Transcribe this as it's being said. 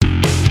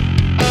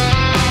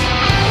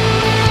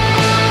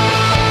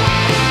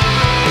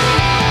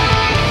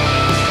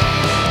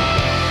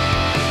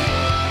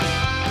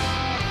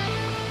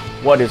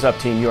What is up,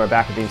 team? You are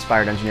back with the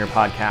Inspired Engineer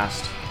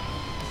Podcast,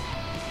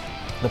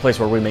 the place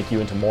where we make you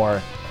into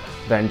more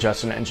than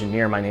just an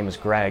engineer. My name is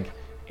Greg,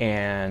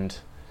 and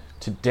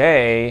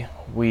today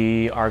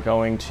we are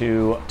going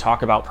to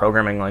talk about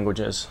programming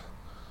languages.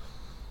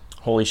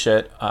 Holy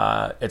shit,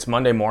 it's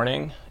Monday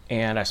morning,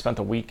 and I spent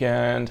the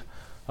weekend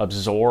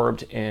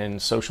absorbed in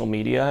social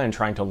media and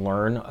trying to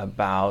learn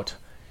about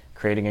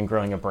creating and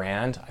growing a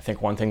brand. I think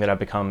one thing that I've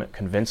become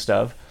convinced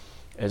of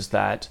is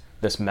that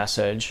this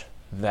message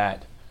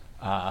that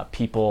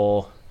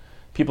people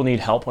need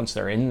help once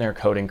they're in their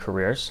coding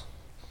careers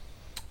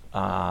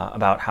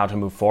about how to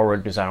move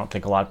forward, because I don't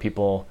think a lot of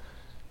people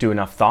do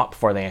enough thought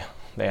before they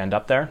end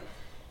up there.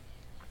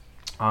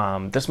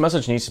 This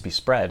message needs to be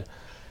spread,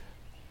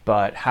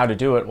 but how to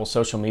do it? Well,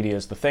 social media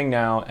is the thing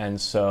now, and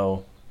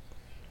so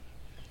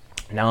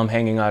now I'm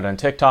hanging out on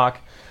TikTok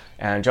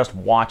and just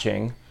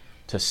watching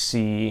to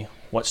see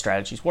what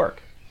strategies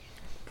work.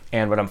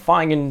 And what I'm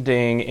finding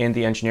in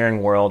the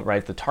engineering world,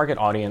 right, the target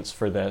audience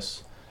for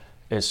this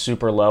is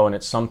super low, and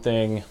it's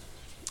something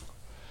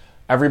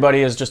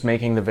everybody is just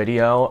making the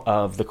video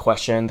of the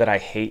question that I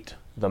hate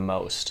the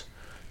most,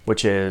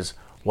 which is,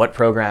 what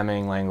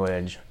programming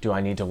language do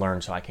I need to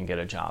learn so I can get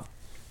a job?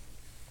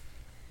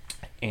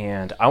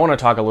 And I want to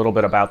talk a little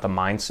bit about the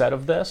mindset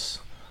of this,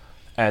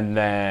 and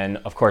then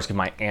of course give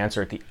my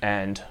answer at the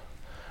end,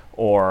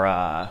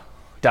 or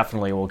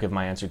definitely will give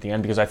my answer at the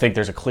end, because I think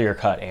there's a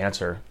clear-cut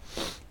answer.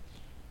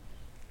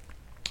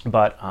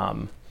 But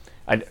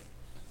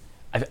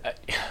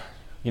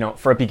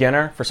for a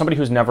beginner, for somebody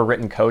who's never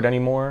written code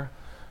anymore,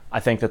 I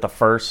think that the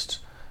first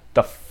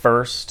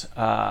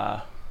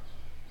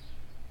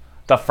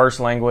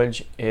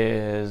language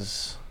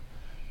is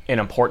an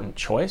important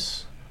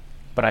choice.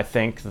 But I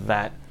think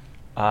that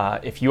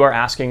if you are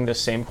asking the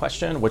same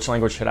question, which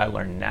language should I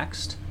learn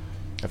next?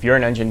 If you're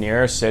an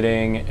engineer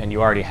sitting and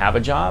you already have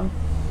a job,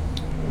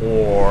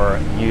 or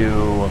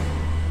you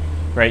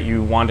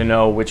want to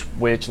know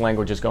which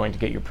language is going to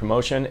get your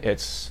promotion,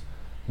 it's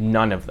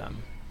none of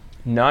them.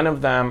 None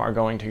of them are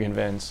going to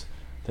convince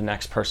the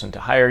next person to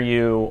hire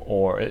you,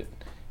 or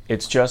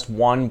it's just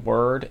one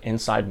word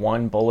inside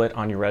one bullet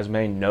on your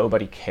resume.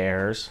 Nobody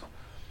cares,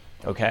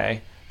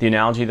 okay? The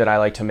analogy that I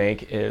like to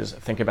make is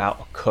think about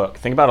a cook.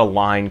 Think about a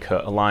line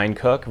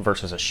cook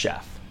versus a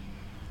chef.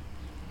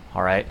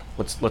 All right,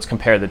 let's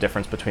compare the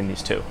difference between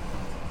these two.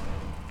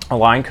 A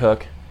line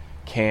cook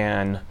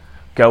can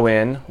go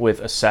in with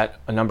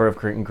a number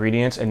of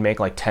ingredients and make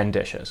like 10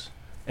 dishes,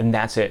 and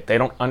that's it. They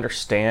don't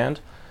understand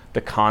the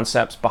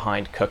concepts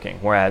behind cooking.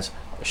 Whereas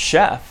a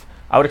chef,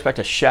 I would expect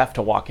a chef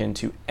to walk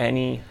into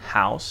any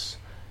house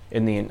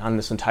on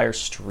this entire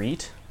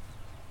street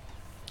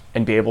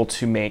and be able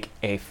to make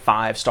a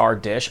 5-star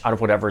dish out of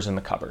whatever's in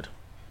the cupboard,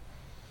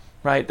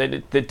 right?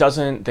 They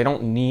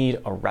don't need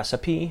a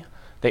recipe.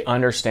 They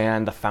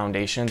understand the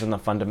foundations and the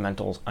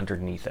fundamentals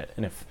underneath it.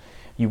 And if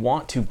you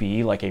want to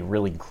be like a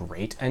really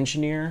great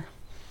engineer,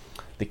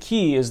 the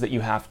key is that you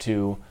have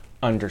to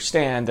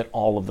understand that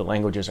all of the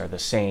languages are the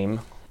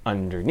same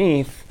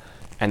underneath,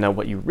 and that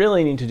what you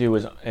really need to do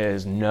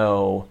is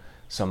know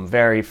some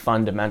very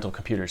fundamental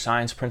computer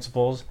science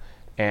principles,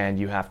 and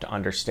you have to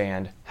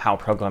understand how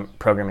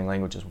programming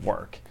languages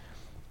work.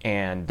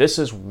 And this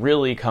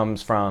really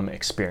comes from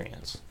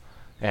experience.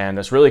 And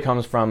this really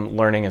comes from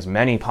learning as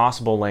many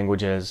possible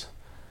languages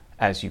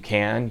as you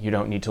can. You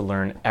don't need to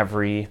learn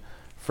every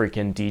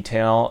freaking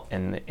detail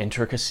and the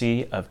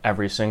intricacy of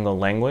every single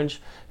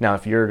language. Now,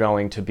 if your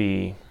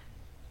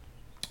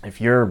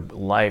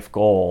life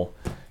goal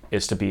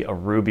is to be a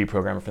Ruby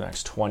programmer for the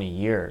next 20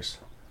 years,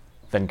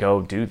 then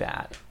go do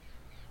that.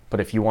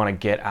 But if you want to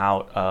get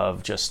out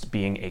of just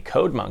being a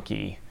code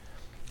monkey,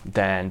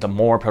 then the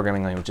more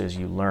programming languages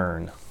you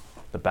learn,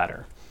 the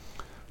better.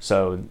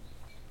 So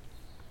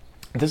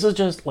this is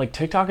just like,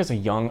 TikTok is a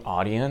young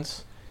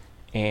audience,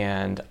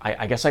 and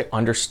I guess I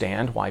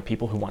understand why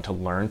people who want to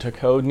learn to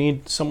code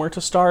need somewhere to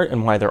start,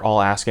 and why they're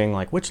all asking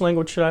like, which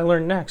language should I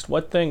learn next?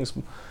 What things?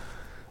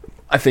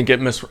 I think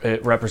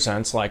it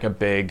represents like a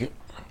big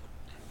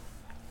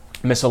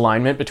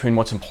misalignment between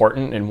what's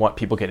important and what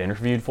people get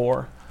interviewed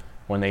for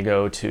when they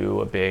go to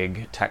a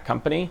big tech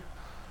company.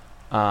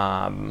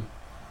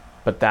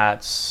 But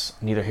that's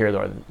neither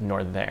here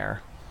nor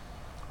there.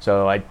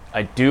 So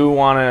I do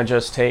want to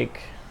just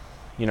take,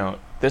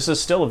 this is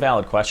still a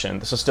valid question.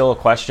 This is still a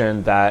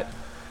question that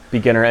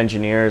beginner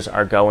engineers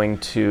are going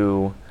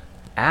to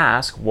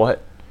ask.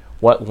 What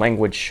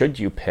language should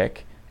you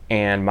pick?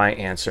 And my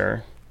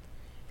answer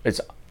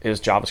is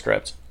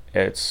JavaScript.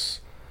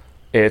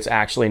 It's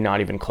actually not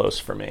even close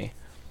for me.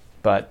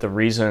 But the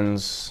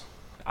reasons,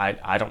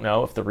 I don't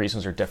know if the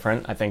reasons are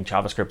different. I think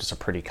JavaScript is a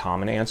pretty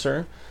common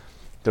answer.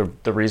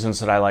 The reasons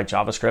that I like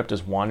JavaScript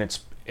is, one,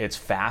 it's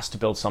fast to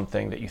build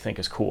something that you think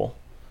is cool.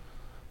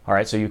 All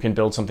right, so you can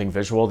build something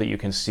visual that you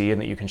can see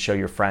and that you can show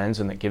your friends,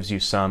 and that gives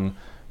you some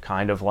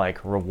kind of like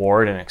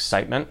reward and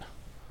excitement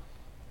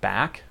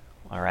back.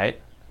 All right,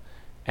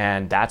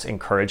 and that's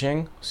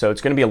encouraging. So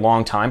it's going to be a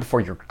long time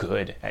before you're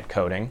good at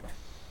coding.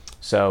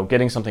 So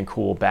getting something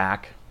cool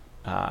back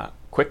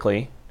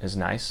quickly is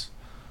nice.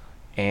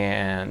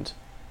 And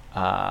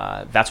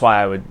that's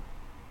why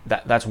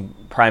that's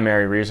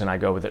primary reason I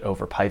go with it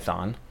over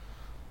Python,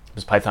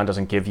 because Python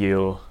doesn't give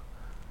you,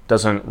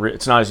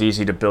 it's not as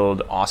easy to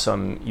build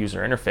awesome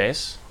user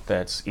interface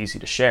that's easy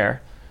to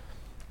share.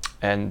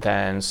 And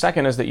then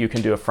second is that you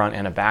can do a front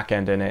and a back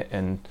end in it,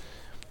 and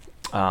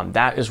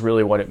that is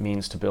really what it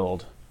means to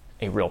build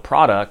a real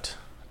product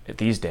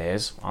these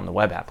days on the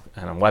web app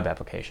and on web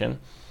application.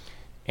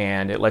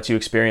 And it lets you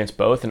experience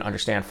both and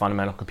understand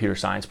fundamental computer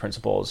science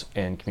principles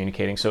in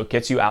communicating. So it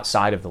gets you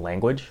outside of the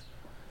language.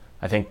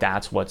 I think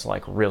that's what's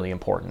like really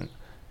important,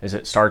 is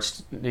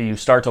you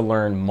start to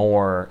learn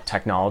more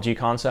technology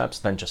concepts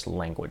than just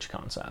language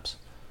concepts.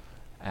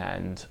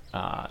 And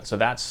so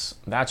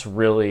that's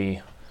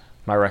really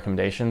my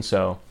recommendation.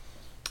 So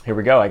here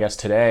we go. I guess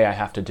today I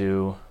have to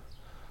do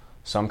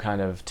some kind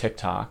of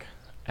TikTok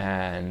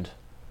and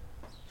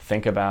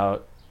think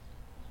about,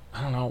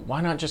 I don't know,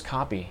 why not just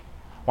copy?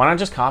 Why not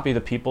just copy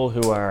the people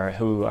who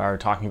are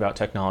talking about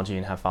technology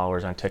and have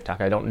followers on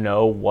TikTok? I don't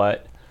know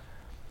what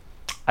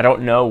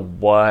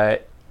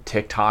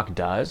TikTok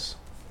does.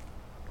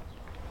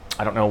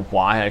 I don't know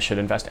why I should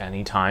invest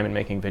any time in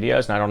making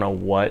videos, and I don't know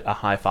what a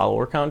high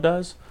follower count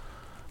does,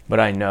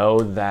 but I know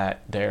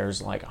that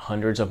there's like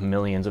hundreds of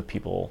millions of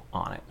people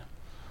on it.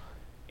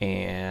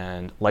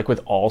 And like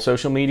with all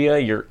social media,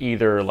 you're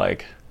either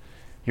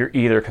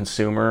a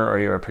consumer or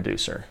you're a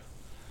producer.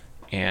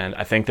 And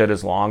I think that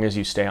as long as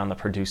you stay on the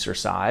producer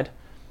side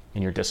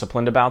and you're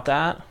disciplined about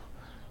that,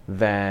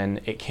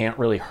 then it can't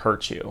really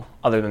hurt you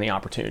other than the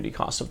opportunity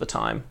cost of the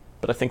time.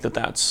 But I think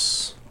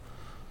that's,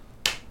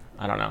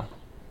 I don't know.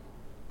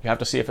 You have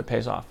to see if it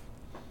pays off.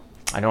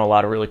 I know a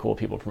lot of really cool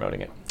people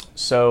promoting it.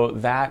 So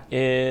that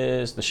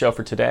is the show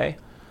for today.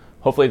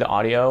 Hopefully the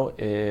audio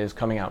is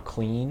coming out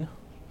clean.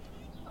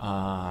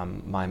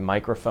 My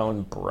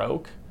microphone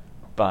broke,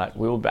 but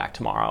we will be back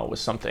tomorrow with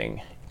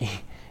something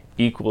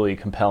equally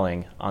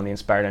compelling on the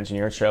Inspired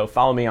Engineer Show.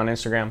 Follow me on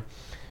Instagram.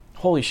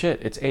 Holy shit,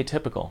 it's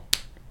Atypical.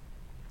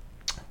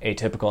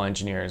 Atypical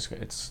Engineers.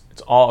 It's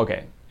all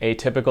okay.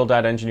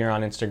 Atypical.engineer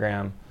on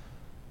Instagram,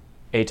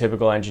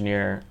 Atypical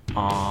Engineer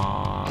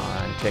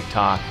on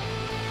TikTok,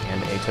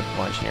 and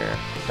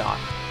atypicalengineer.com.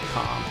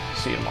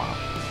 See you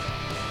tomorrow.